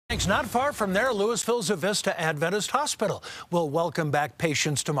Thanks. Not far from there, Louisville's Avista Adventist Hospital will welcome back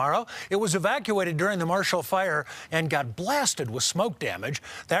patients tomorrow. It was evacuated during the Marshall Fire and got blasted with smoke damage.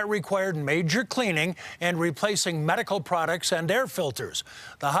 That required major cleaning and replacing medical products and air filters.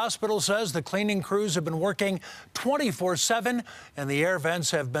 The hospital says the cleaning crews have been working 24/7 and the air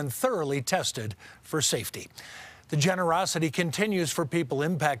vents have been thoroughly tested for safety. The generosity continues for people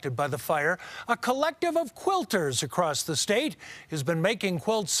impacted by the fire. A collective of quilters across the state has been making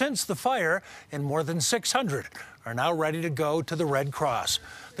quilts since the fire, and more than 600 are now ready to go to the Red Cross.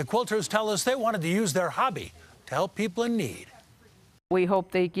 The quilters tell us they wanted to use their hobby to help people in need. We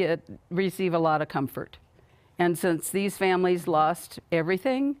hope they receive a lot of comfort. And since these families lost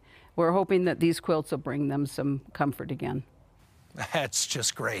everything, we're hoping that these quilts will bring them some comfort again. That's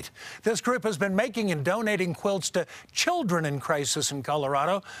just great. This group has been making and donating quilts to children in crisis in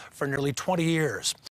Colorado for nearly 20 years.